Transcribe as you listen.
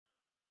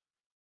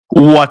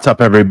What's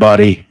up,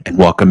 everybody, and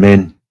welcome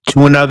in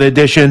to another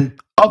edition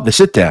of the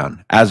Sit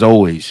Down. As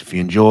always, if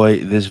you enjoy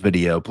this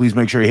video, please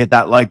make sure you hit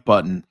that like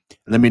button and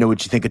let me know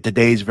what you think of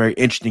today's very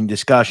interesting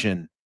discussion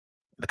in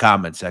the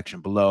comment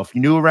section below. If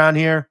you're new around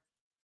here,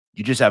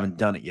 you just haven't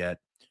done it yet,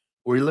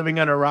 or you're living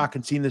under a rock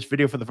and seeing this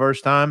video for the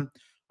first time,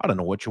 I don't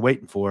know what you're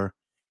waiting for.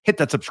 Hit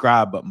that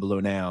subscribe button below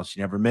now so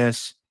you never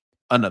miss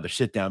another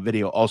Sit Down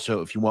video.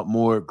 Also, if you want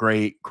more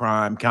great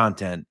crime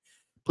content,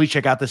 please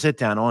check out the Sit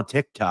Down on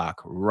TikTok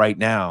right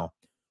now.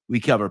 We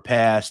cover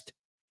past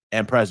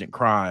and present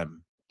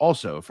crime,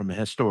 also from a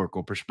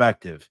historical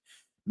perspective.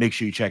 Make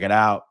sure you check it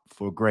out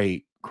for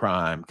great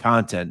crime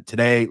content.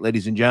 Today,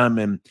 ladies and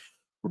gentlemen,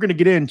 we're going to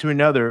get into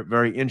another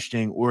very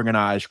interesting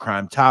organized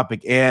crime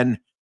topic. And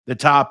the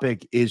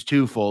topic is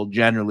twofold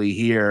generally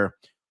here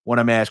when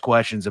I'm asked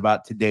questions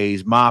about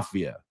today's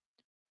mafia.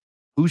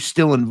 Who's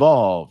still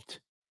involved?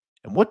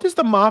 And what does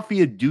the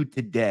mafia do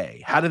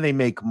today? How do they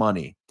make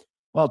money?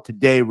 Well,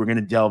 today we're going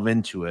to delve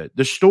into it.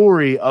 The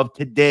story of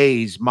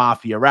today's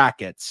mafia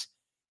rackets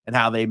and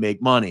how they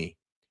make money.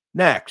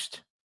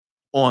 Next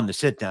on the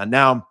Sit Down.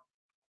 Now,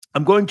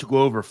 I'm going to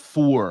go over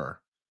 4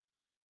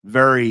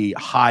 very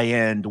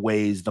high-end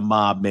ways the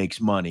mob makes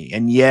money.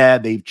 And yeah,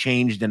 they've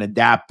changed and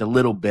adapted a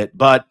little bit,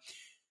 but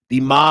the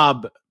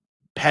mob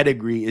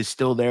pedigree is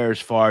still there as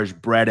far as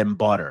bread and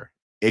butter,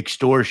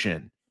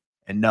 extortion.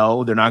 And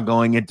no, they're not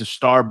going into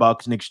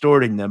Starbucks and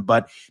extorting them,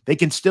 but they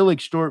can still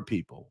extort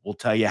people. We'll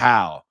tell you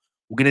how.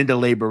 We'll get into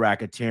labor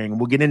racketeering, and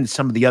we'll get into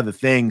some of the other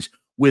things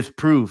with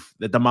proof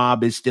that the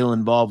mob is still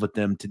involved with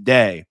them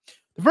today.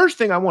 The first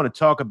thing I want to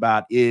talk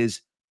about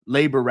is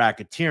labor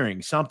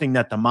racketeering, something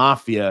that the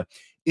mafia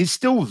is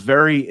still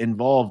very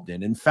involved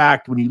in. In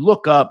fact, when you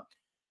look up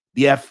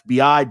the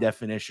FBI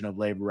definition of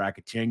labor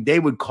racketeering, they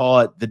would call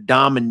it the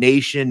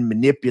domination,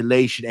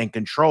 manipulation, and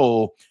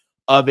control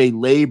of a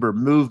labor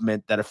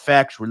movement that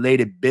affects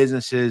related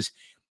businesses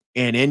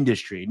and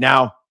industry.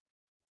 Now,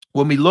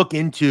 when we look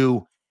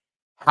into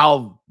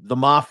how the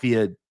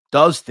mafia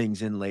does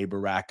things in labor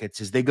rackets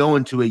is they go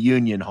into a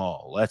union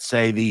hall, let's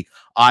say the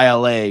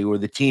ILA or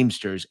the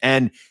Teamsters,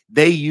 and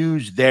they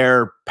use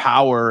their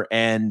power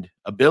and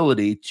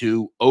ability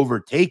to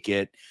overtake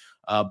it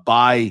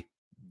by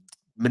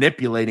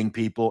manipulating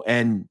people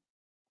and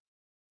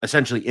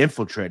essentially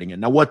infiltrating it.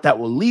 Now, what that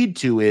will lead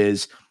to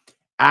is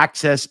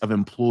access of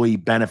employee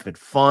benefit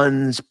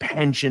funds,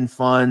 pension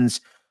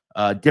funds,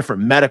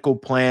 different medical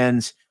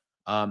plans.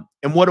 And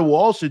what it will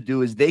also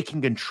do is they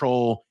can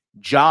control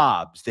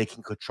jobs. They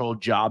can control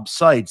job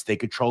sites. They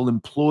control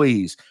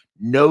employees,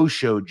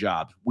 no-show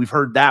jobs. We've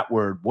heard that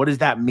word. What does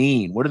that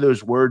mean? What do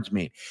those words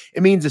mean?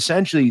 It means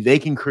essentially they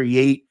can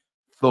create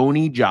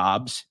phony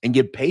jobs and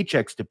give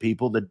paychecks to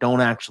people that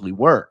don't actually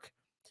work.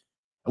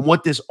 And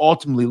what this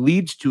ultimately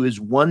leads to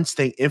is once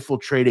they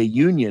infiltrate a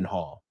union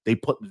hall, they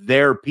put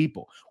their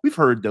people. We've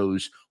heard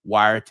those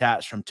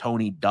wiretaps from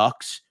Tony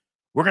Ducks.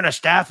 We're going to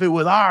staff it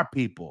with our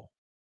people.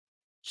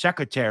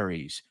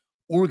 Secretaries,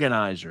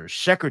 organizers,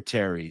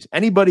 secretaries,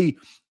 anybody,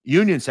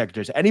 union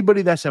secretaries,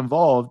 anybody that's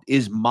involved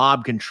is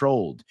mob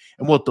controlled.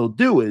 And what they'll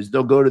do is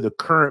they'll go to the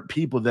current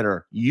people that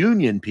are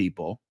union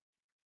people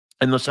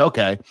and they'll say,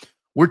 okay,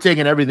 we're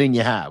taking everything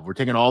you have. We're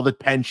taking all the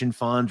pension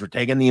funds. We're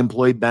taking the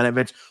employee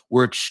benefits.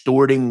 We're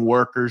extorting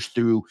workers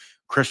through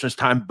Christmas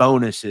time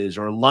bonuses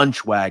or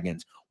lunch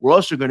wagons. We're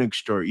also going to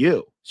extort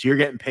you. So you're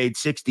getting paid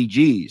 60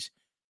 G's.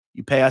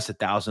 You pay us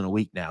 $1,000 a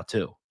week now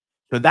too.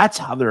 So that's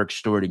how they're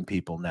extorting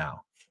people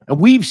now. And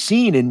we've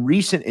seen in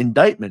recent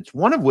indictments,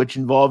 one of which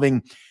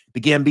involving the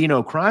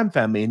Gambino crime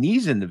family and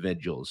these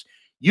individuals,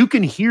 you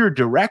can hear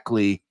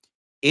directly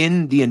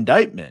in the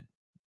indictment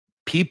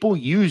people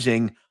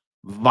using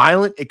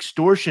violent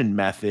extortion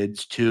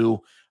methods to,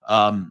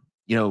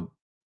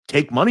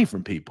 take money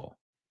from people.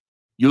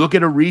 You look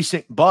at a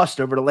recent bust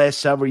over the last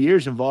several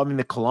years involving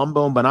the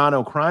Colombo and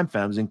Bonanno crime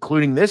families,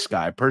 including this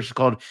guy, a person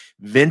called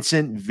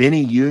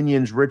Vinny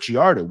Unions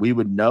Ricciardo. We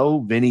would know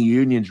Vinny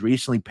Unions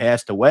recently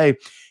passed away.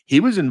 He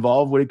was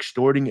involved with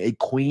extorting a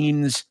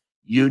Queens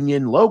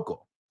union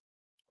local.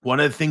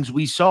 One of the things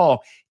we saw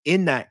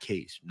in that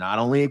case, not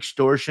only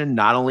extortion,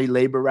 not only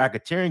labor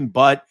racketeering,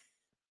 but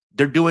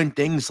they're doing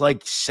things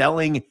like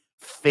selling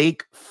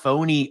fake,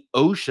 phony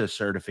OSHA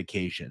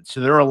certifications.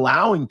 So they're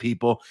allowing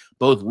people,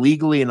 both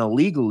legally and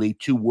illegally,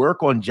 to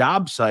work on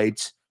job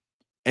sites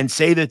and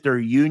say that they're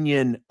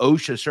union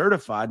OSHA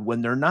certified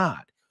when they're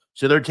not.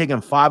 So they're taking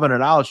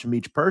 $500 from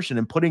each person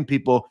and putting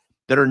people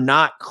that are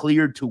not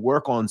cleared to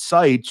work on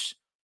sites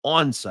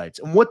on sites.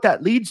 And what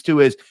that leads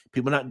to is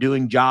people not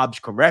doing jobs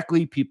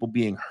correctly, people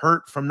being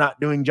hurt from not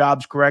doing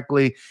jobs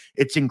correctly.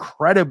 It's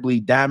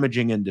incredibly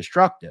damaging and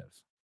destructive.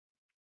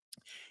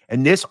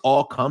 And this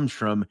all comes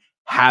from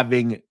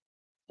having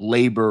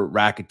labor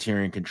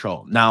racketeering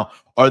control. Now,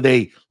 are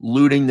they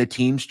looting the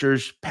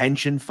Teamsters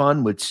pension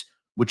fund, which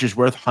is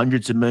worth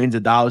hundreds of millions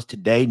of dollars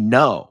today?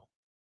 No.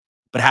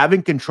 But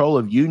having control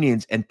of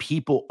unions and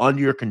people under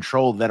your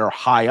control that are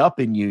high up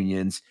in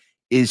unions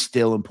is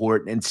still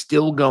important and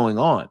still going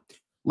on.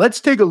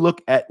 Let's take a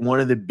look at one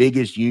of the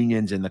biggest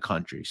unions in the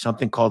country,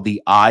 something called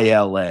the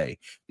ILA,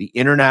 the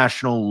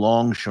International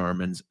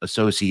Longshoremen's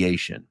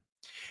Association.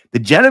 The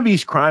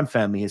Genovese crime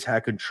family has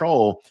had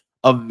control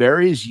of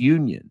various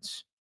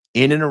unions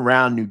in and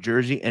around New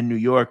Jersey and New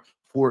York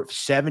for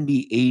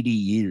 70, 80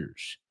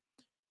 years.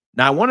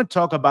 Now, I want to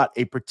talk about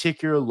a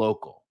particular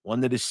local,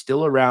 one that is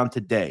still around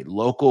today,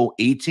 local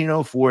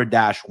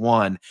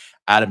 1804-1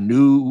 out of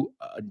New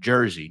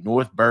Jersey,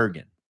 North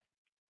Bergen.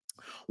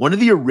 One of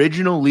the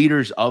original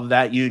leaders of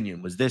that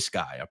union was this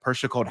guy, a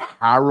person called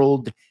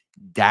Harold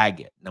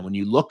Daggett. Now, when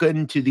you look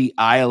into the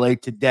ILA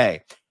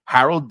today,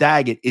 Harold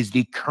Daggett is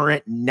the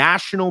current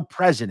national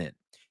president.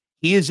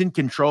 He is in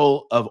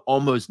control of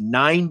almost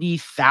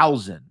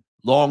 90,000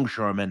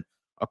 longshoremen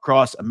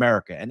across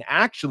America. And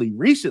actually,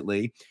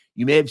 recently,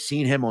 you may have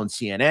seen him on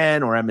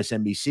CNN or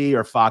MSNBC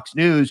or Fox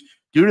News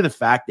due to the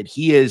fact that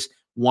he is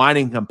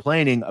whining,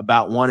 complaining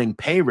about wanting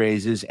pay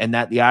raises and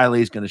that the ILA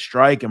is going to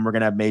strike and we're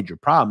going to have major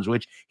problems,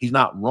 which he's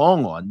not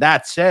wrong on.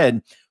 That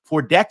said,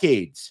 for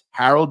decades,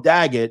 Harold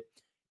Daggett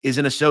is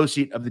an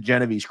associate of the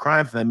Genovese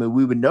crime family.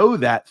 We would know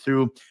that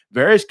through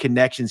various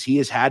connections he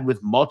has had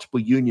with multiple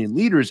union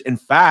leaders. In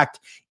fact,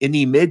 in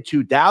the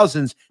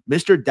mid-2000s,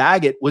 Mr.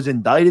 Daggett was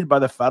indicted by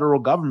the federal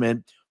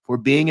government for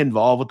being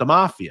involved with the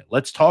mafia.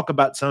 Let's talk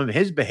about some of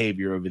his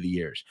behavior over the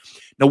years.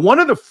 Now, one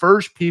of the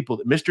first people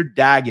that Mr.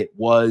 Daggett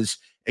was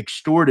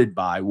extorted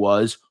by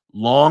was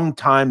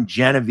longtime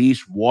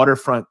Genovese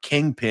waterfront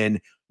kingpin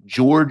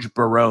George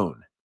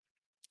Barone.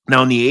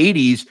 Now, in the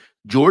 80s,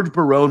 George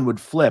Barone would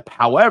flip.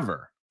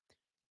 However,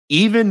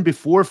 even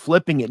before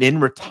flipping it in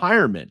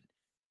retirement,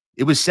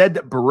 it was said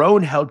that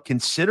Barone held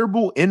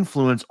considerable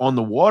influence on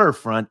the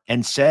waterfront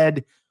and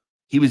said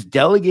he was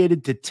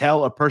delegated to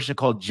tell a person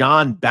called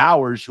John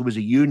Bowers, who was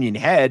a union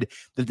head,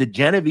 that the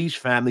Genovese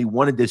family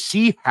wanted to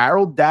see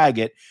Harold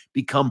Daggett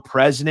become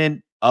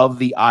president of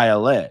the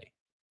ILA.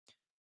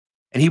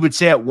 And he would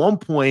say at one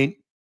point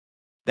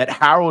that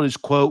Harold is,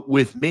 quote,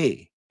 with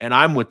me and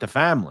I'm with the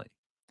family.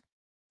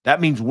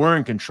 That means we're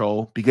in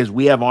control because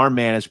we have our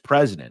man as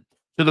president.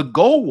 So the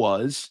goal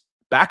was,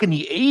 back in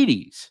the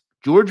 80s,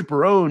 George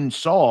Barone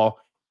saw,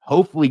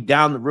 hopefully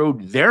down the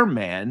road, their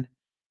man,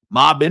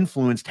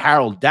 mob-influenced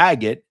Harold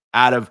Daggett,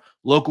 out of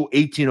local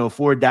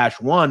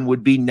 1804-1,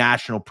 would be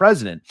national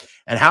president.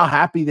 And how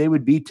happy they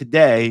would be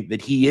today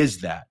that he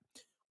is that.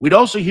 We'd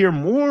also hear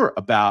more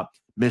about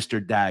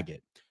Mr.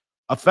 Daggett.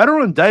 A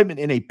federal indictment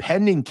in a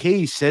pending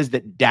case says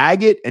that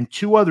Daggett and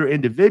two other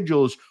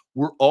individuals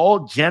were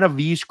all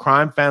Genovese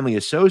crime family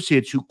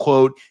associates who,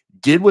 quote,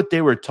 did what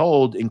they were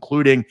told,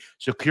 including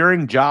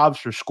securing jobs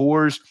for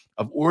scores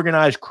of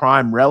organized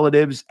crime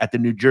relatives at the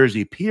New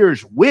Jersey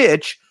piers,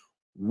 which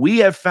we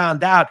have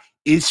found out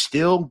is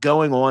still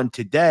going on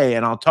today.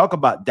 And I'll talk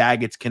about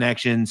Daggett's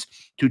connections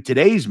to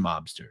today's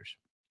mobsters.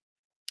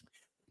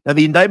 Now,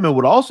 the indictment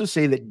would also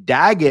say that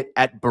Daggett,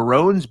 at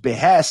Barone's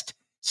behest,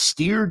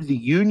 steered the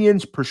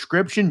union's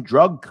prescription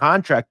drug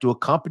contract to a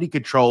company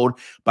controlled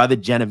by the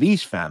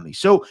Genovese family.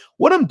 So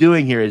what I'm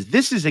doing here is,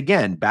 this is,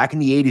 again, back in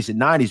the 80s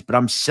and 90s, but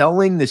I'm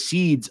selling the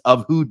seeds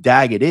of who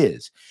Daggett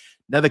is.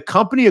 Now, the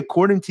company,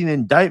 according to the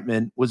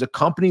indictment, was a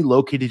company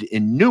located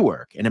in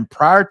Newark. And in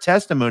prior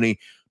testimony,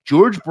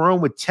 George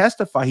Barone would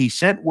testify he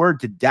sent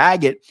word to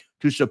Daggett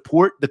to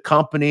support the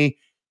company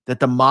that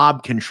the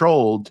mob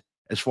controlled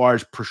as far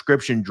as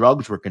prescription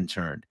drugs were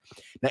concerned.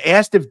 Now,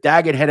 asked if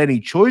Daggett had any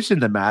choice in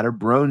the matter,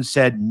 Barone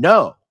said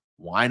no.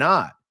 Why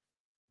not?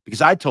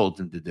 Because I told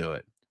him to do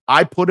it.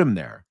 I put him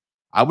there.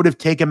 I would have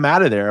taken him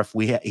out of there if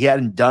he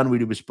hadn't done what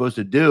he was supposed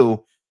to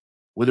do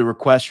with a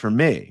request from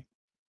me.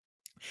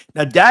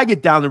 Now,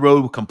 Daggett down the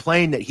road would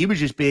complain that he was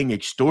just being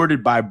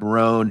extorted by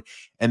Barone,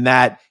 and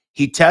that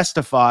he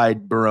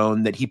testified,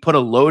 Barone, that he put a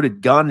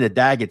loaded gun to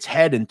Daggett's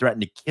head and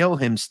threatened to kill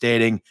him,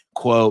 stating,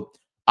 quote,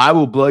 I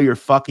will blow your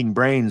fucking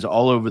brains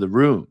all over the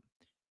room.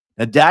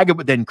 Now, Daggett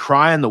would then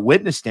cry on the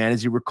witness stand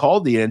as he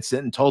recalled the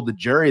incident and told the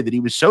jury that he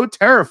was so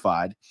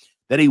terrified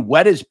that he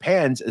wet his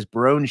pants as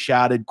Barone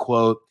shouted,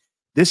 quote,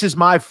 this is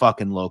my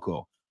fucking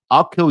local.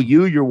 I'll kill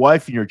you, your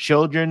wife, and your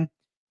children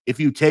if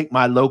you take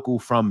my local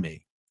from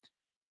me.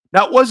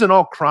 Now, it wasn't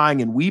all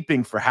crying and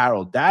weeping for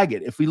Harold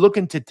Daggett. If we look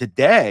into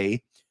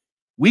today,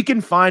 we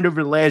can find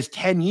over the last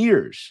 10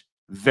 years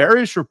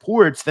various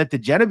reports that the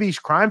Genovese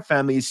crime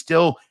family has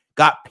still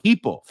got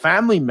people,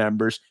 family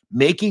members,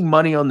 making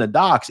money on the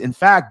docks. In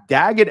fact,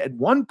 Daggett at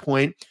one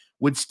point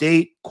would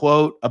state,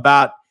 quote,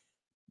 about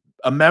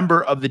a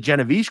member of the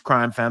Genovese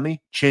crime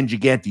family, Chin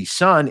Gigante's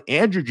son,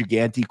 Andrew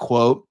Gigante,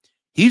 quote,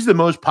 he's the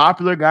most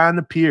popular guy on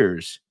the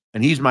piers,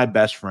 and he's my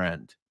best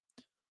friend.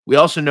 We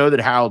also know that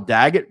Harold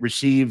Daggett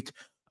received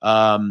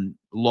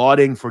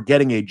lauding for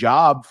getting a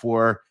job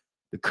for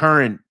the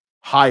current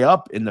high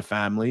up in the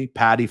family,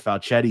 Patty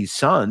Falchetti's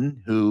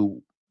son,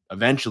 who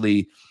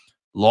eventually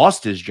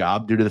lost his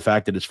job due to the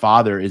fact that his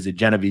father is a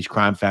Genovese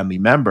crime family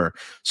member.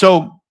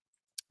 So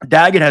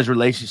Daggett has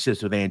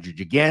relationships with Andrew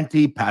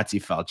Gigante, Patsy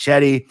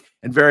Falchetti,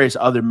 and various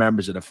other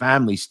members of the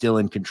family still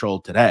in control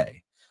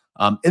today.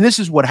 And this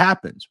is what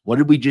happens. What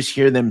did we just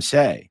hear them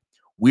say?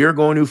 We are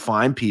going to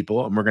find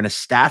people and we're going to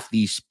staff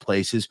these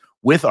places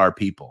with our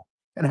people.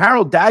 And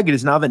Harold Daggett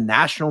is now the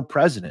national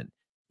president.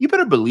 You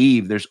better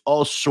believe there's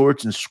all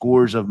sorts and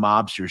scores of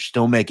mobsters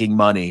still making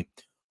money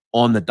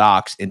on the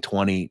docks in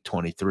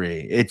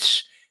 2023.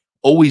 It's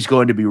always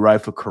going to be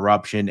rife with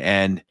corruption,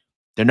 and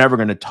they're never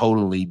going to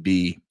totally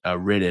be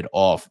ridded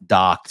off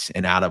docks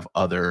and out of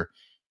other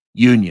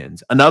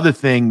unions. Another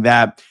thing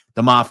that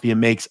the mafia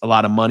makes a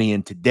lot of money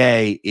in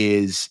today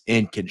is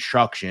in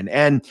construction.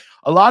 And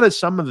a lot of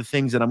some of the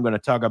things that I'm going to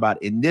talk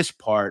about in this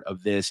part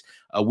of this,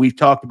 we've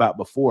talked about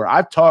before.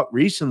 I've talked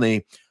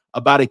recently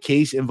about a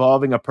case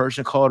involving a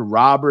person called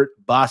Robert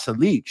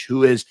Basilich,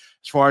 who is,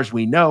 as far as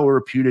we know, a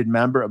reputed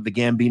member of the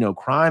Gambino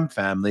crime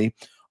family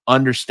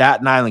under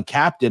Staten Island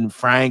captain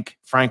Frank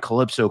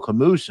Calypso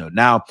Camuso.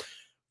 Now,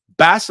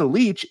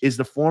 Basilich is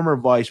the former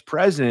vice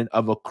president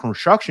of a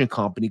construction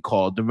company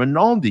called the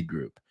Rinaldi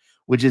Group,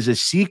 which is a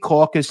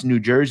Secaucus, New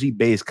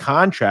Jersey-based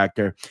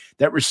contractor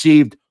that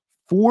received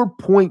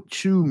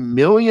 $4.2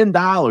 million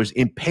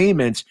in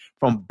payments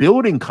from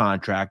building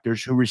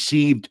contractors who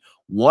received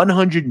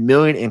 $100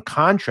 million in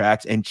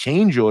contracts and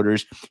change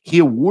orders he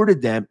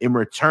awarded them in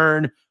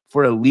return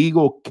for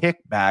illegal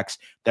kickbacks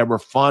that were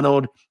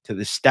funneled to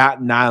the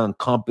Staten Island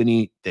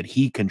company that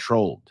he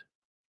controlled.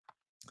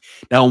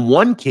 Now, in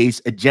one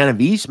case, a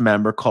Genovese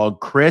member called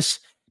Chris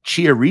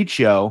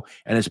Chiariccio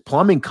and his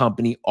plumbing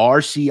company,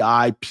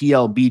 RCI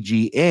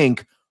PLBG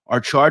Inc., are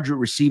charged with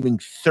receiving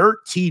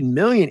 $13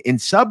 million in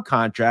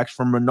subcontracts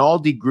from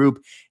Rinaldi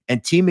Group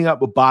and teaming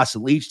up with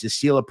Basilich to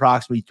steal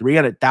approximately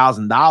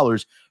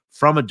 $300,000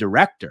 from a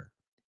director.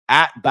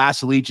 At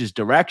Basilich's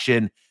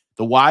direction,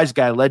 the wise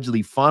guy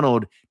allegedly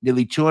funneled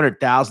nearly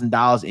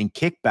 $200,000 in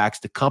kickbacks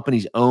to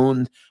companies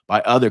owned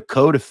by other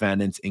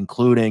co-defendants,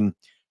 including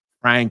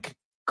Frank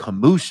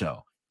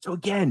Camuso. So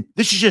again,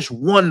 this is just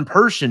one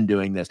person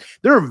doing this.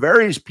 There are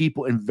various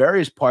people in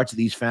various parts of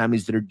these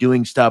families that are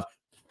doing stuff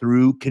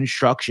through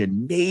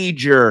construction,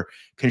 major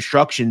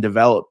construction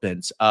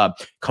developments,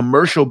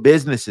 commercial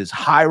businesses,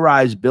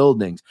 high-rise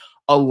buildings.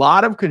 A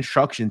lot of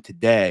construction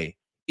today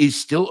is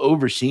still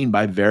overseen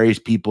by various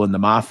people in the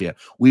mafia.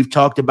 We've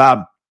talked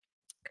about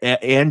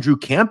Andrew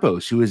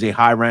Campos, who is a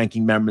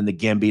high-ranking member in the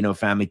Gambino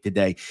family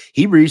today.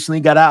 He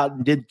recently got out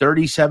and did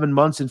 37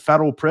 months in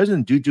federal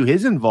prison due to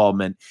his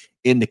involvement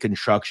in the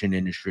construction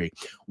industry.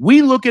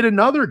 We look at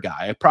another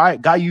guy, a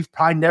guy you've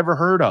probably never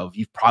heard of.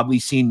 You've probably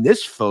seen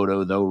this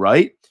photo, though,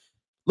 right?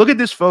 Look at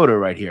this photo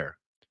right here.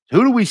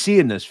 Who do we see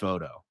in this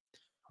photo?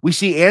 We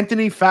see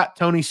Anthony Fat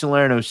Tony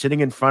Salerno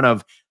sitting in front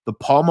of the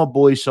Palma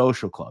Boys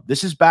Social Club.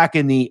 This is back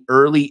in the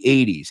early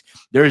 80s.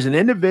 There's an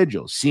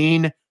individual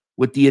seen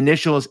with the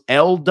initials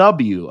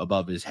LW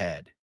above his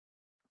head.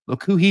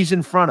 Look who he's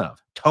in front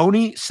of.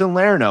 Tony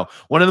Salerno,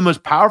 one of the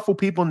most powerful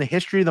people in the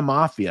history of the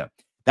mafia.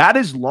 That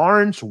is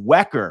Lawrence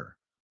Wecker.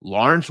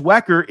 Lawrence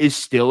Wecker is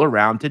still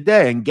around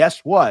today. And guess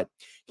what?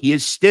 He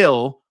is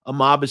still a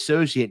mob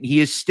associate. He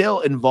is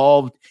still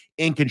involved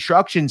in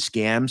construction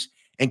scams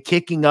and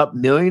kicking up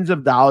millions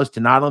of dollars to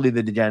not only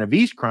the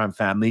Genovese crime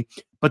family,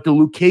 but the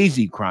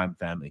Lucchese crime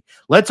family.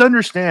 Let's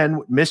understand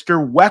what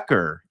Mr.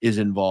 Wecker is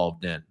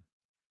involved in.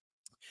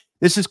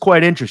 This is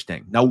quite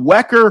interesting. Now,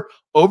 Wecker,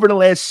 over the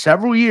last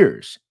several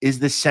years, is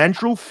the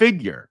central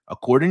figure,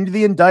 according to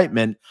the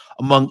indictment,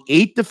 among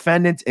 8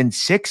 defendants and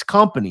 6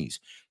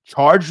 companies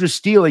charged with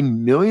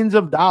stealing millions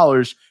of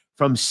dollars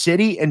from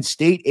city and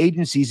state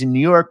agencies in New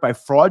York by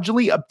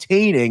fraudulently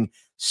obtaining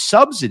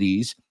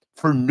subsidies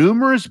for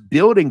numerous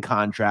building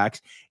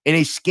contracts in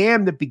a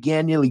scam that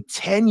began nearly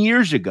 10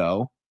 years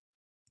ago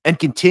and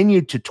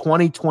continued to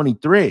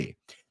 2023.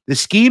 The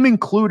scheme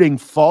including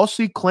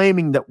falsely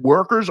claiming that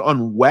workers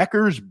on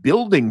Wecker's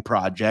building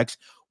projects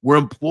were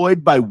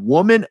employed by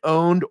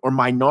woman-owned or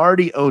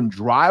minority-owned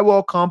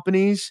drywall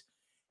companies,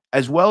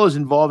 as well as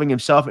involving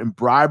himself in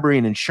bribery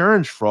and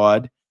insurance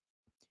fraud.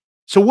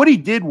 So what he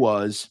did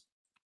was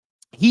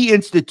he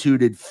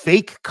instituted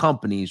fake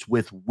companies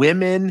with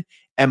women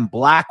and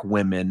black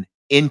women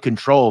in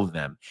control of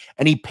them.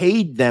 And he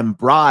paid them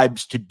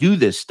bribes to do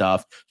this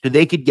stuff so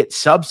they could get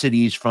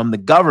subsidies from the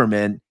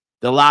government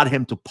that allowed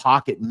him to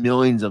pocket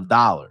millions of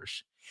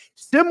dollars.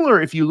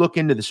 Similar, if you look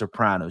into The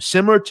Sopranos,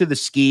 similar to the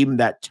scheme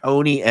that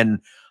Tony and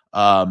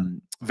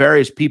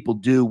various people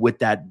do with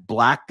that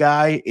black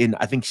guy in,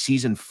 I think,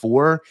 season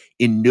 4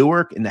 in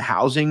Newark in the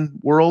housing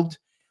world.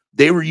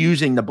 They were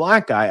using the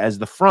black guy as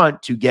the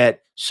front to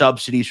get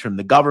subsidies from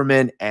the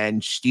government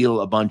and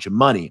steal a bunch of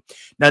money.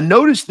 Now,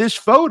 notice this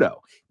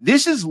photo.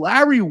 This is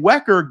Larry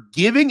Wecker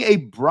giving a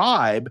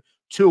bribe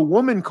to a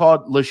woman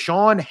called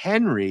LaShawn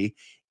Henry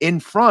in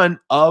front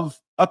of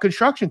a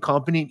construction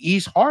company in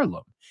East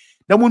Harlem.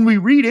 Now, when we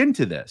read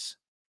into this,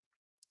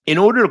 in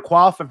order to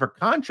qualify for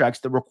contracts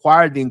that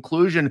required the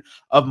inclusion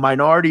of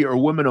minority or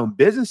women-owned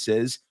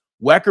businesses,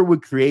 Wecker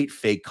would create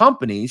fake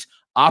companies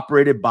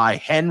operated by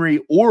Henry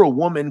or a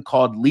woman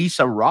called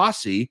Lisa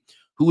Rossi,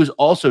 who was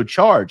also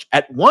charged.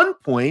 At one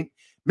point,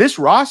 Miss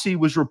Rossi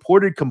was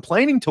reported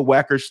complaining to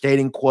Wecker,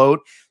 stating, quote,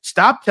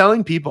 "Stop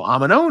telling people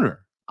I'm an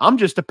owner. I'm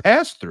just a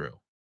pass-through."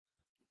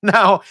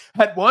 Now,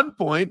 at one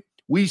point,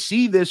 we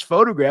see this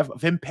photograph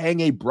of him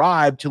paying a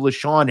bribe to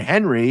LaShawn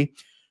Henry,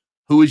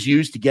 who was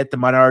used to get the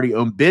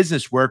minority-owned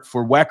business work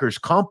for Wecker's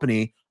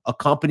company, a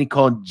company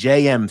called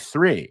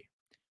JM3.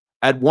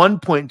 At one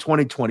point in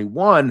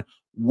 2021,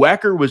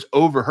 Wecker was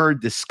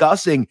overheard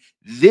discussing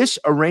this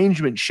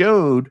arrangement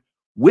showed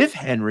with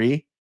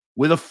Henry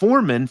with a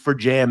foreman for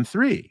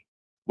JM3.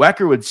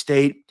 Wecker would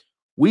state,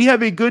 "We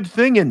have a good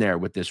thing in there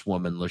with this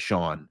woman,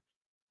 LaShawn.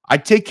 I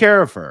take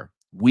care of her.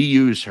 We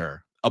use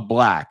her. A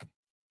black.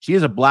 She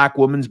is a black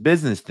woman's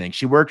business thing.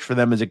 She works for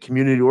them as a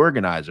community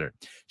organizer.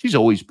 She's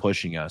always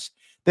pushing us.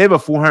 They have a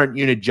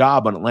 400-unit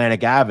job on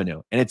Atlantic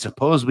Avenue, and it's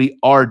supposedly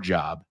our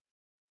job.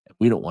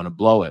 We don't want to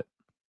blow it."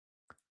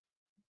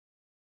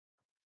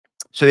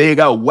 So there you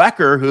go.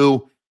 Wecker,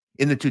 who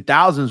in the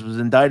 2000s was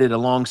indicted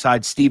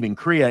alongside Stephen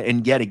Crea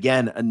and yet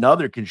again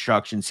another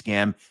construction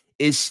scam,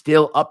 is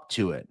still up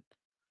to it.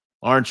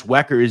 Lawrence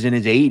Wecker is in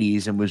his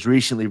 80s and was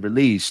recently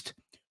released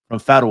from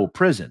federal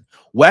prison.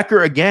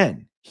 Wecker,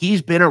 again,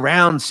 he's been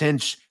around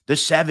since the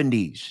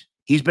 70s.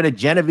 He's been a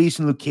Genovese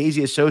and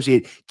Lucchese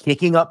associate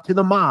kicking up to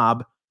the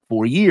mob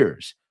for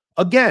years.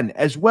 Again,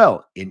 as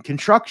well, in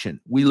construction.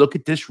 We look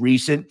at this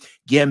recent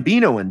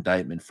Gambino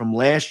indictment from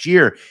last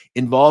year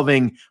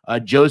involving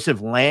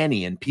Joseph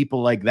Lanny and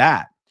people like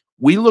that.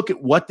 We look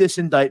at what this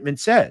indictment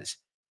says.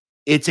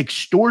 It's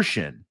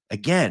extortion.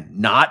 Again,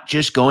 not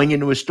just going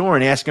into a store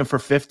and asking for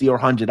 $50 or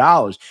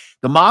 $100.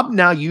 The mob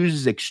now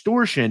uses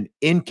extortion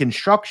in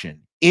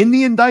construction. In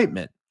the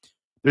indictment,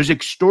 there's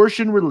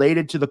extortion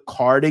related to the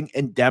carting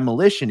and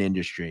demolition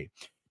industry.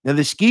 Now,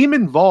 the scheme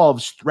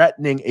involves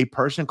threatening a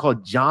person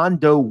called John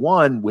Doe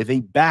 1 with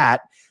a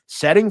bat,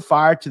 setting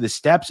fire to the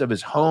steps of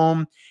his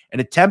home, and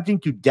attempting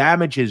to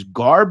damage his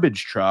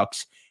garbage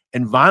trucks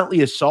and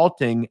violently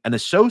assaulting an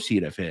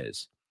associate of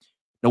his.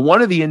 Now,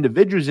 one of the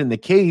individuals in the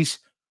case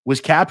was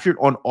captured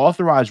on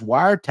authorized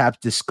wiretaps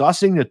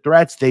discussing the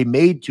threats they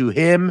made to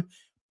him,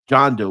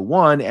 John Doe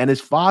 1, and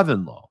his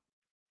father-in-law.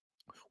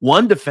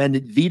 One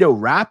defendant, Vito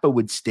Rappa,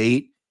 would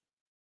state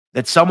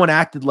that someone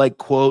acted like,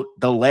 quote,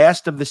 the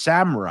last of the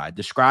samurai,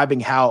 describing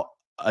how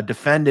a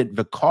defendant,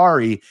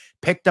 Vicari,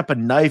 picked up a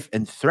knife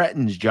and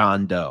threatens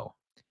John Doe.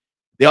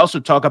 They also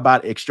talk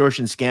about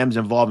extortion scams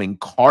involving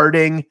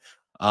carting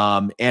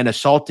and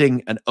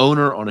assaulting an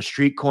owner on a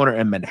street corner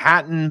in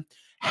Manhattan,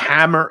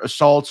 hammer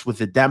assaults with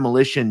a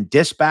demolition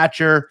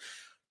dispatcher.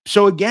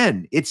 So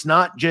again, it's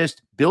not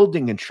just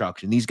building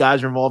construction. These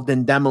guys are involved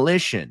in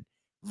demolition,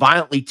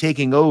 violently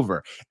taking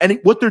over. And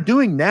what they're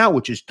doing now,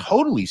 which is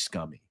totally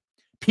scummy,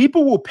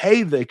 people will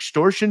pay the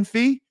extortion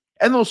fee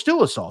and they'll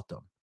still assault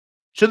them.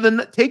 So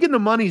then taking the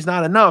money is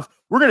not enough.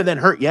 We're going to then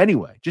hurt you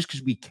anyway, just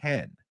because we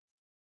can.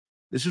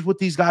 This is what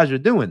these guys are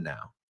doing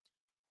now.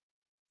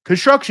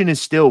 Construction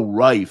is still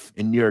rife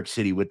in New York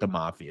City with the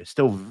mafia,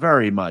 still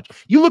very much.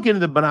 You look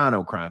into the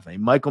Bonanno crime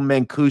thing, Michael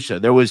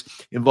Mancuso, there was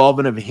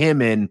involvement of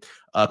him in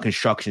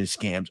construction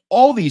scams.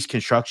 All these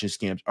construction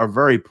scams are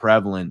very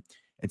prevalent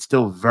and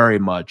still very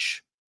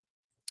much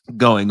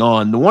going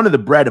on. One of the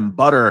bread and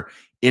butter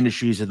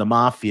industries of the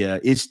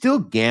mafia is still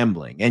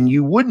gambling, and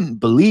you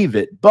wouldn't believe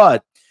it,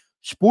 but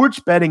sports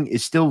betting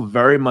is still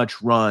very much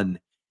run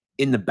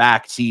in the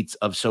back seats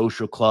of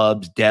social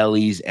clubs,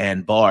 delis,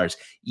 and bars.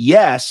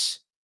 Yes,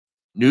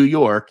 New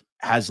York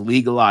has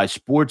legalized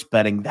sports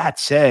betting. That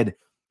said,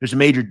 there's a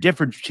major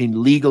difference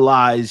between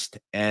legalized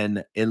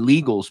and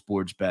illegal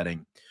sports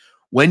betting.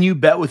 When you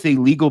bet with a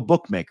legal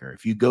bookmaker,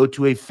 if you go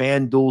to a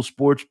FanDuel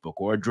sportsbook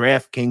or a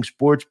DraftKings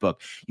sportsbook,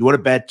 you want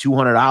to bet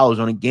 $200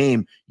 on a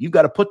game, you've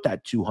got to put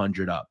that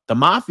 $200 up. The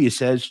mafia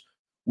says,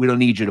 we don't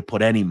need you to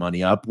put any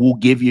money up. We'll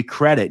give you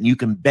credit, and you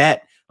can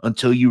bet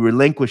until you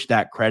relinquish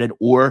that credit,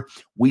 or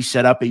we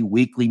set up a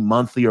weekly,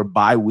 monthly, or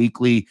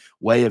bi-weekly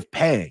way of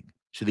paying.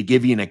 So they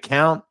give you an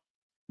account.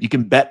 You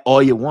can bet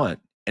all you want.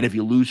 And if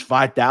you lose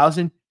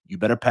 $5,000, you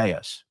better pay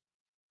us.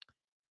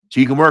 So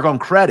you can work on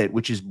credit,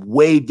 which is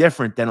way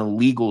different than a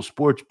legal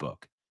sports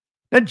book.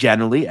 Now,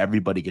 generally,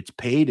 everybody gets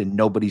paid and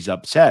nobody's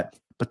upset.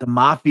 But the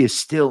mafia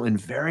still, in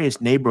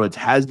various neighborhoods,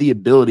 has the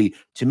ability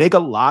to make a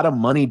lot of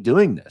money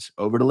doing this.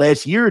 Over the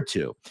last year or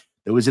two,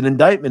 there was an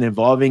indictment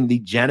involving the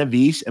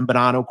Genovese and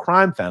Bonanno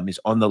crime families.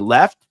 On the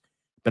left,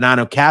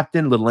 Bonanno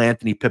captain, Little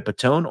Anthony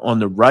Pipitone. On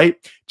the right,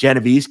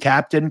 Genovese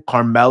captain,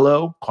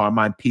 Carmelo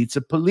Carmine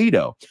Pizza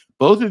Polito.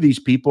 Both of these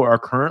people are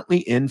currently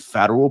in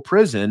federal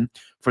prison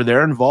for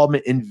their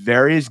involvement in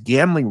various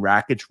gambling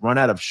rackets run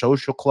out of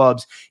social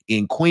clubs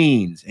in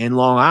Queens, in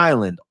Long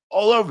Island,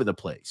 all over the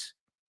place.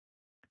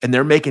 And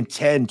they're making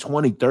 10,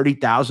 20,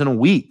 30,000 a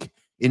week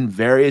in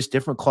various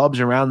different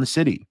clubs around the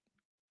city.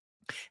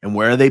 And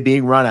where are they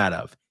being run out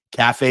of?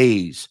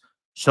 Cafes,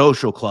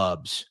 social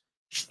clubs,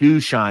 shoe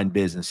shine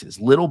businesses,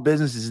 little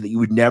businesses that you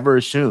would never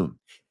assume.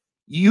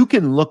 You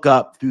can look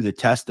up through the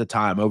test of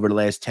time over the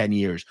last 10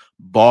 years,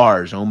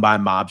 bars owned by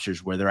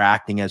mobsters where they're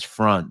acting as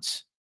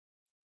fronts.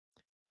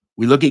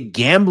 We look at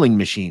gambling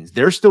machines.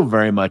 They're still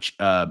very much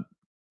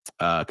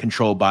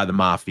controlled by the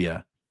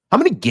mafia. How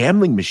many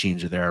gambling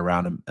machines are there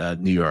around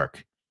New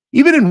York?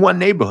 Even in one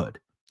neighborhood.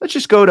 Let's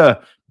just go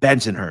to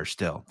Bensonhurst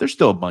still. There's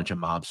still a bunch of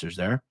mobsters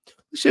there.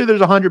 Let's say there's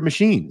 100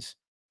 machines.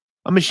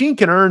 A machine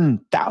can earn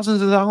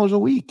thousands of dollars a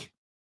week.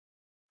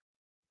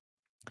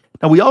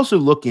 Now, we also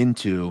look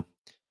into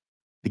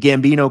the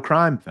Gambino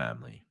crime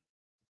family,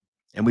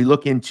 and we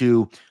look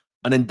into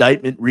an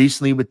indictment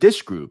recently with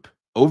this group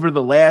over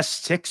the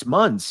last 6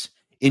 months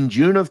in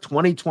June of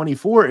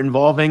 2024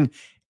 involving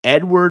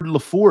Edward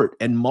Lafort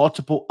and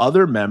multiple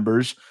other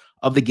members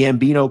of the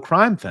Gambino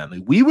crime family.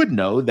 We would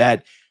know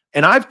that,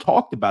 and I've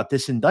talked about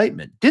this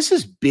indictment. This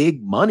is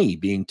big money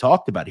being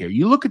talked about here.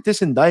 You look at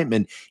this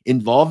indictment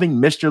involving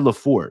Mr.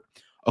 Lafort.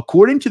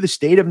 According to the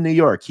state of New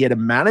York, he had a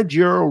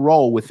managerial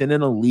role within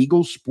an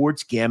illegal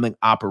sports gambling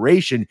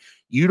operation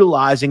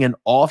utilizing an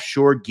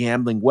offshore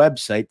gambling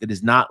website that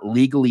is not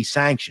legally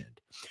sanctioned.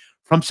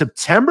 From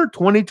September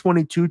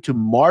 2022 to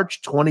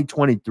March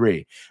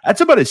 2023,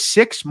 that's about a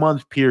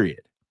 6-month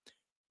period.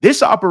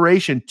 This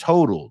operation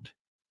totaled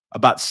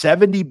about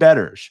 70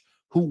 bettors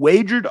who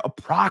wagered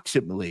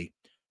approximately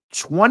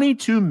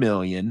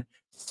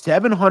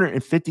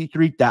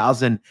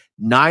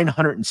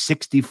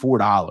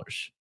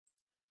 $22,753,964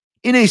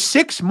 in a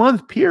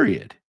 6-month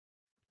period.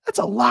 That's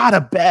a lot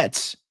of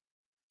bets.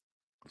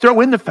 Throw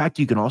in the fact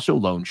you can also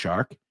loan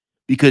shark,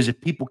 because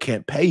if people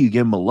can't pay, you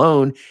give them a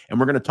loan. And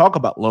we're going to talk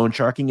about loan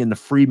sharking and the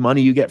free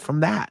money you get from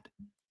that.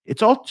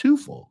 It's all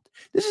twofold.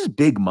 This is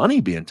big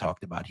money being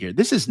talked about here.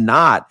 This is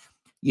not,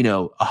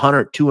 $100,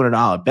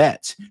 $200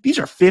 bets. These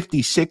are $50,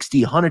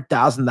 $60,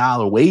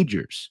 $100,000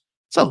 wagers.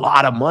 It's a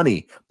lot of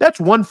money. That's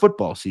one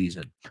football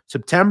season.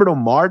 September to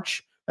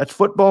March, that's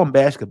football and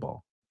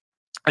basketball.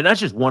 And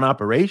that's just one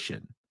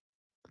operation.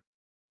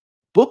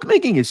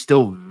 Bookmaking is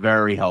still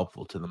very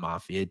helpful to the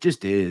mafia. It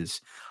just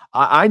is.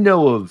 I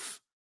know of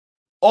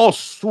all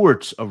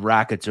sorts of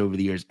rackets over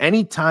the years.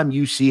 Anytime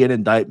you see an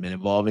indictment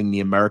involving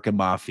the American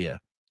Mafia,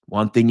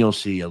 one thing you'll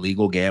see: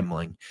 illegal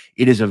gambling.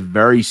 It is a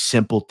very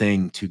simple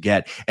thing to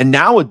get. And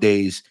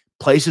nowadays,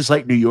 places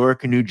like New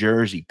York and New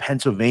Jersey,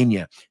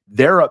 Pennsylvania,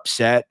 they're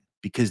upset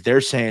because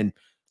they're saying,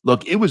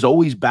 look, it was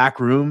always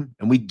backroom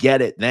and we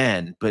get it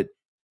then, but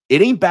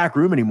it ain't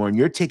backroom anymore. And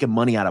you're taking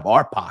money out of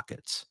our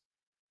pockets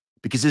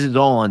because this is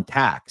all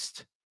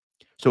untaxed.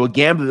 So a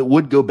gambler that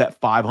would go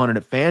bet 500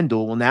 at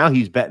FanDuel, well, now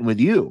he's betting with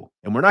you,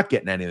 and we're not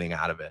getting anything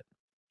out of it.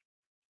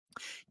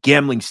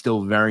 Gambling's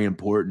still very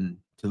important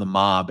to the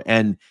mob,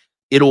 and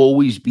it'll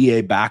always be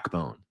a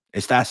backbone.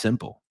 It's that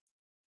simple.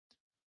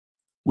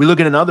 We look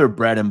at another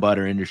bread and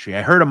butter industry.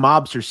 I heard a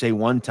mobster say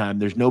one time,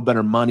 there's no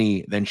better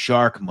money than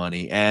shark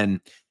money, and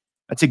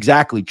that's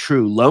exactly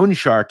true. Loan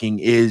sharking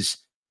is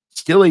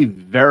still a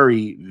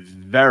very,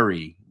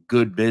 very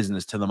good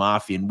business to the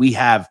mafia, and we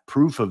have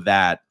proof of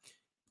that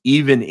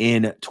even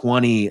in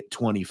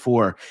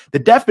 2024. The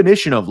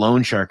definition of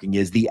loan sharking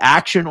is the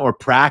action or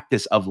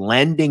practice of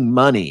lending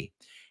money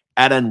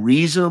at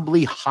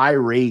unreasonably high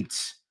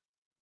rates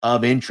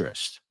of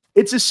interest.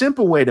 It's a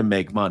simple way to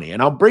make money,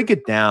 and I'll break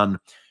it down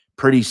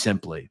pretty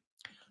simply.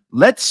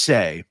 Let's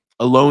say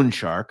a loan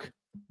shark,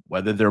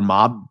 whether they're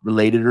mob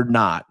related or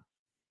not,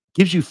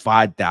 gives you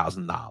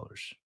 $5,000.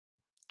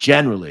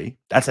 Generally,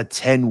 that's a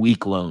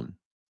 10-week loan.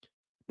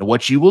 Now,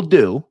 what you will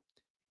do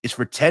is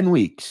for 10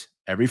 weeks,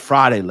 every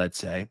Friday, let's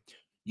say,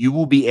 you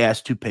will be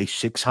asked to pay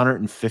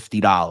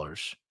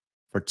 $650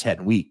 for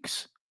 10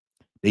 weeks.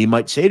 Now you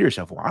might say to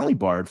yourself, well, I only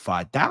borrowed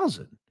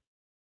 $5,000.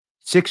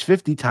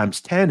 650 times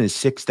 10 is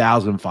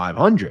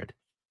 6,500.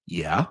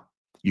 Yeah,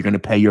 you're going to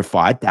pay your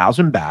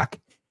 $5,000 back,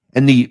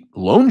 and the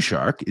loan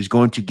shark is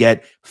going to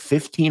get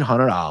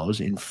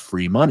 $1,500 in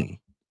free money.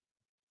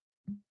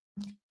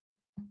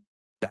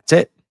 That's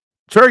it.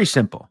 It's very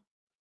simple.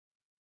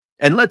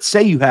 And let's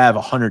say you have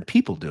 100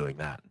 people doing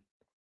that.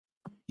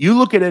 You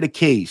look at a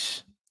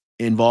case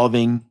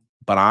involving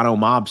Barrello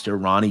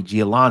mobster Ronnie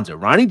G. Alonzo.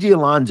 Ronnie G.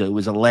 Alonzo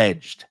was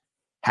alleged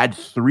had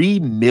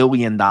 $3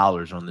 million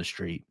on the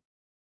street.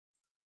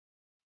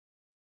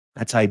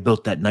 That's how he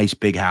built that nice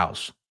big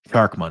house.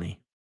 Shark money.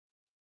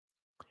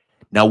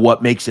 Now,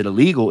 what makes it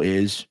illegal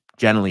is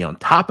generally on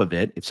top of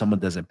it, if someone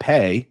doesn't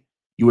pay,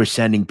 you are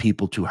sending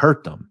people to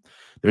hurt them.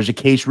 There's a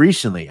case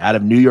recently out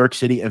of New York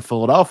City and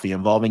Philadelphia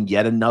involving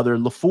yet another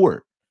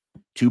Lafort,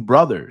 two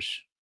brothers,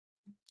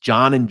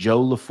 John and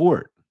Joe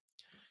Lafort.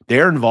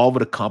 They're involved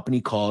with a company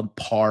called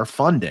Par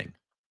Funding.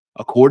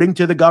 According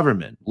to the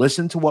government,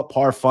 listen to what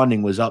Par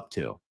Funding was up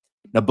to.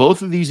 Now,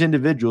 both of these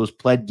individuals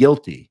pled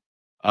guilty.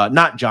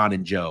 Not John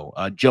and Joe,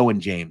 Joe and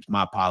James,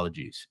 my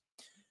apologies.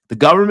 The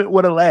government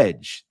would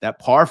allege that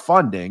Par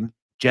Funding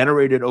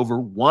generated over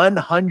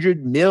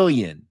 $100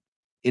 million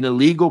in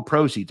illegal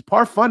proceeds.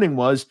 Par Funding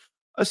was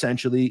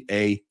essentially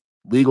a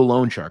legal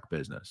loan shark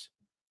business.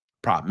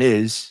 Problem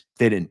is,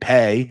 they didn't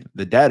pay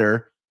the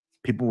debtor.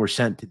 People were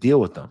sent to deal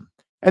with them.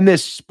 And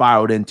this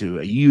spiraled into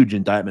a huge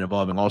indictment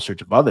involving all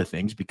sorts of other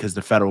things because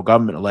the federal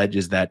government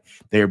alleges that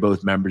they are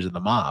both members of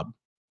the mob.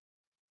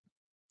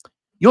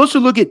 You also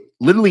look at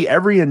literally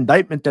every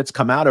indictment that's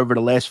come out over the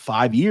last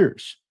 5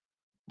 years.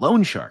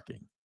 Loan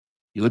sharking.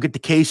 You look at the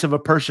case of a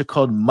person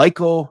called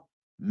Michael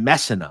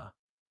Messina.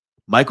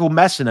 Michael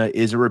Messina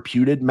is a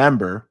reputed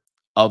member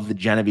of the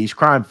Genovese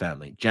crime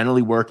family,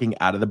 generally working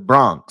out of the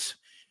Bronx.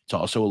 It's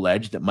also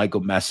alleged that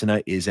Michael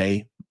Messina is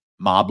a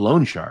mob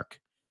loan shark.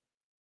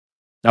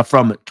 Now,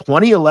 from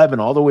 2011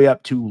 all the way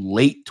up to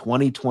late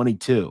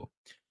 2022,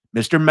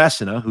 Mr.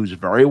 Messina, who's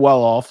very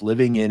well off,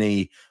 living in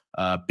a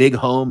big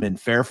home in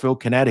Fairfield,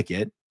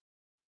 Connecticut,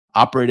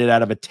 operated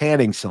out of a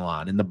tanning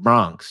salon in the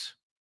Bronx.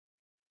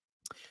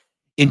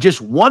 In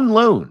just one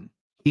loan,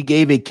 he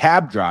gave a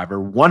cab driver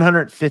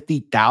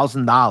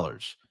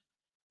 $150,000.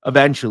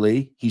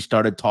 Eventually, he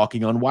started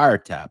talking on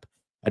wiretap.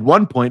 At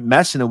one point,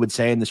 Messina would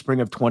say in the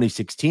spring of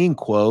 2016,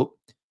 quote,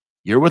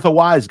 "You're with a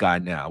wise guy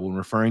now," when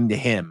referring to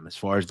him as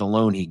far as the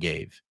loan he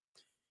gave.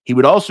 He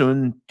would also,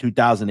 in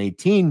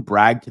 2018,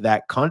 brag to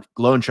that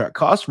loan shark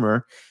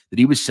customer that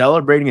he was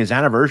celebrating his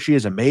anniversary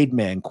as a made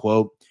man,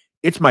 quote,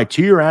 "It's my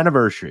 2-year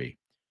anniversary.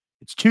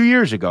 It's 2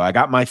 years ago. I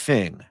got my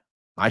thing,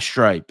 my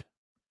stripe."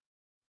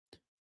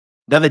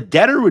 Now, the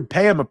debtor would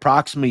pay him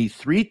approximately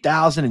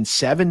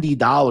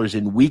 $3,070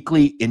 in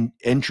weekly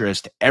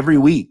interest every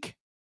week.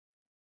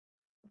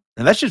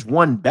 And that's just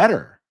one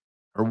debtor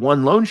or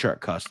one loan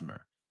shark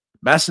customer.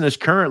 Messina is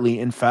currently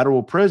in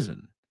federal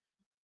prison.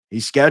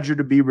 He's scheduled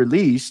to be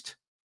released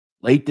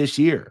late this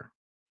year.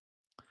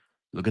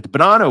 Look at the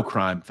Bonanno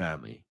crime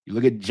family. You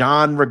look at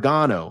John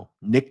Ruggiano,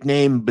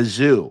 nicknamed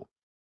Bazoo,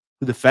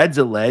 who the feds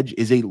allege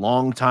is a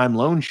longtime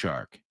loan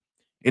shark.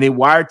 In a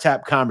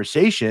wiretap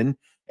conversation,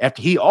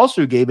 after he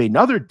also gave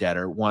another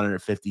debtor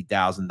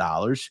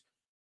 $150,000,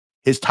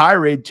 his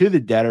tirade to the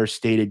debtor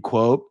stated,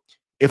 quote,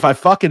 "If I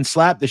fucking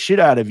slap the shit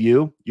out of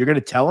you, you're going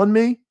to tell on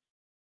me?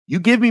 You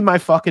give me my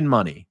fucking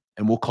money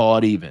and we'll call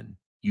it even.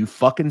 You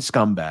fucking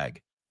scumbag.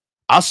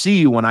 I'll see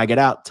you when I get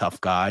out,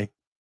 tough guy.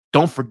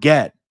 Don't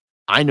forget,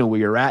 I know where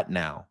you're at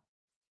now."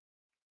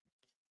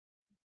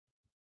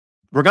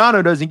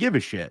 Ruggiano doesn't give a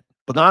shit.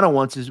 Ruggiano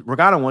wants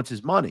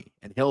his money,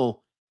 and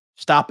he'll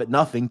stop at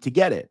nothing to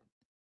get it.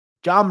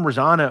 John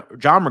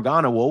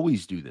Ruggiano will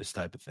always do this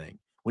type of thing.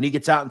 When he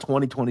gets out in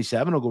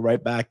 2027, he'll go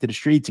right back to the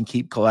streets and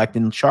keep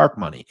collecting shark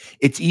money.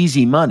 It's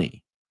easy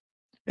money.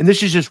 And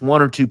this is just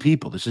one or two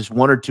people. This is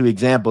one or two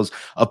examples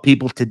of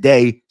people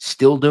today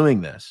still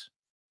doing this.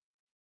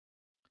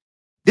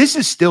 This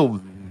is still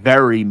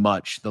very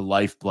much the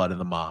lifeblood of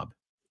the mob.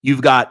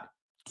 You've got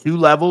two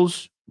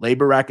levels,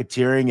 labor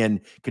racketeering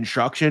and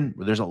construction,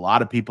 where there's a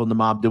lot of people in the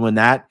mob doing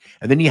that.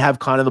 And then you have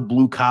kind of the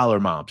blue collar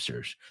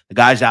mobsters, the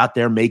guys out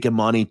there making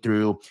money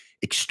through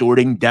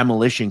extorting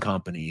demolition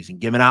companies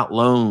and giving out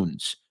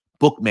loans,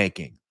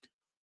 bookmaking.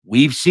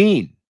 We've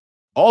seen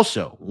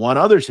also one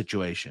other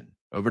situation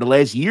over the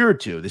last year or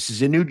two. This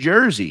is in New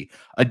Jersey,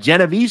 a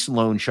Genovese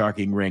loan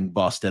sharking ring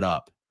busted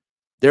up.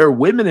 There are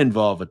women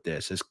involved with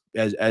this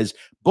as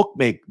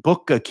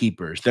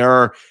bookkeepers. There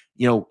are,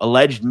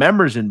 alleged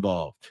members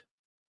involved.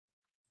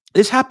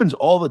 This happens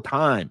all the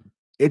time.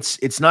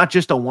 It's not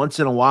just a once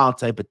in a while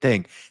type of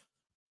thing.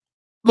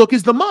 Look,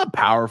 is the mob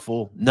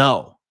powerful?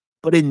 No.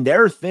 But in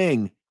their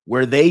thing,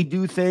 where they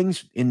do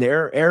things in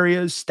their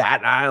areas,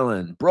 Staten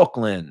Island,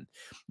 Brooklyn,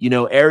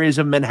 areas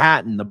of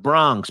Manhattan, the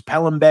Bronx,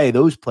 Pelham Bay,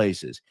 those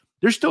places,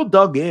 they're still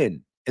dug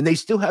in, and they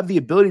still have the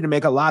ability to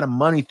make a lot of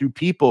money through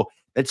people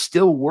that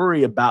still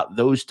worry about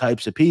those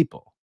types of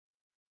people.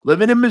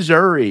 Living in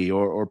Missouri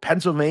or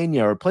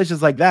Pennsylvania or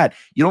places like that,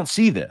 you don't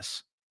see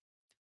this.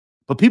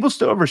 But people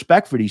still have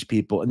respect for these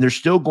people, and they're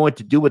still going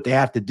to do what they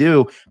have to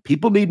do.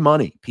 People need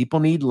money. People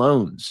need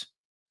loans.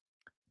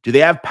 Do they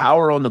have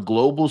power on the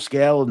global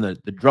scale in the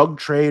drug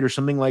trade or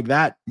something like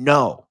that?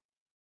 No.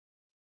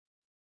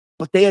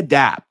 But they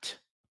adapt.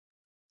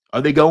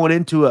 Are they going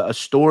into a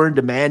store and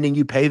demanding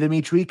you pay them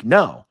each week?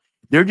 No.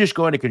 They're just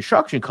going to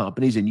construction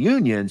companies and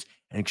unions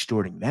and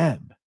extorting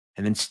them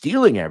and then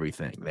stealing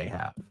everything they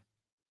have.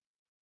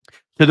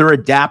 So they're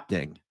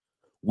adapting.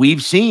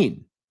 We've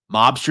seen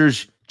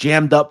mobsters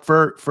jammed up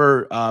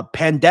for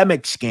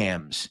pandemic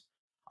scams.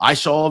 I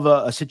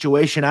saw a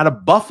situation out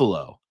of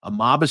Buffalo. A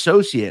mob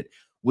associate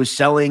was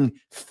selling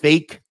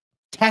fake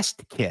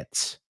test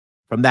kits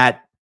from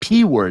that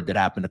P word that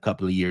happened a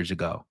couple of years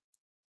ago.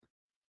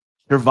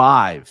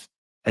 Survive,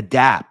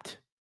 adapt.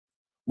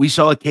 We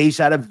saw a case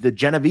out of the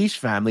Genovese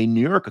family in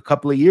New York a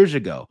couple of years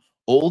ago.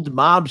 Old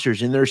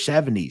mobsters in their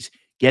 70s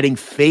getting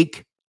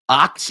fake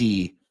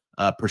Oxy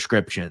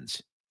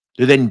prescriptions.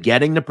 They're then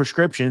getting the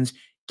prescriptions,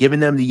 giving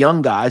them to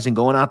young guys, and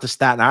going out to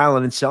Staten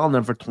Island and selling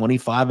them for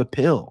 $25 a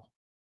pill.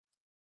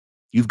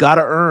 You've got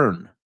to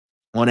earn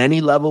on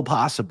any level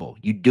possible.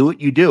 You do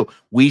what you do.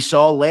 We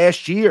saw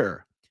last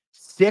year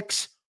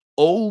 6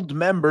 old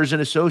members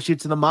and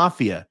associates of the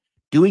mafia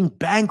doing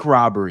bank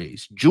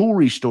robberies,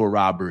 jewelry store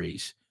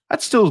robberies.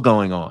 That's still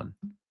going on.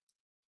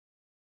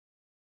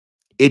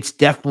 It's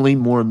definitely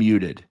more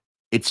muted.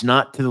 It's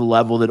not to the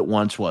level that it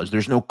once was.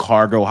 There's no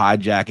cargo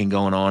hijacking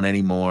going on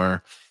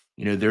anymore.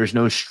 There's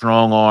no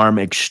strong arm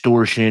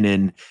extortion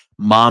in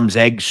mom's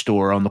egg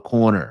store on the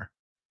corner.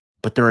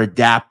 But they're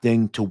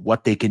adapting to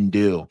what they can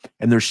do.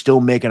 And they're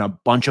still making a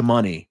bunch of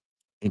money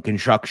in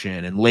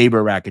construction and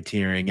labor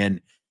racketeering and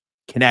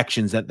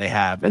connections that they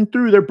have, and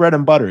through their bread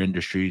and butter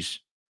industries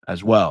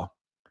as well.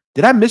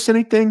 Did I miss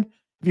anything?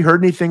 Have you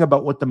heard anything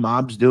about what the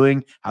mob's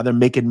doing, how they're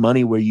making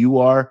money where you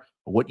are,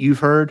 or what you've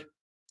heard?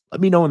 Let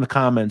me know in the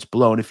comments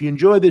below. And if you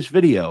enjoy this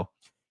video,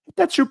 hit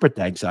that super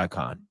thanks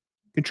icon.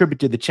 Contribute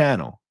to the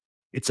channel.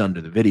 It's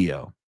under the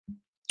video.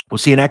 We'll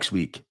see you next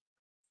week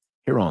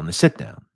here on The Sit Down.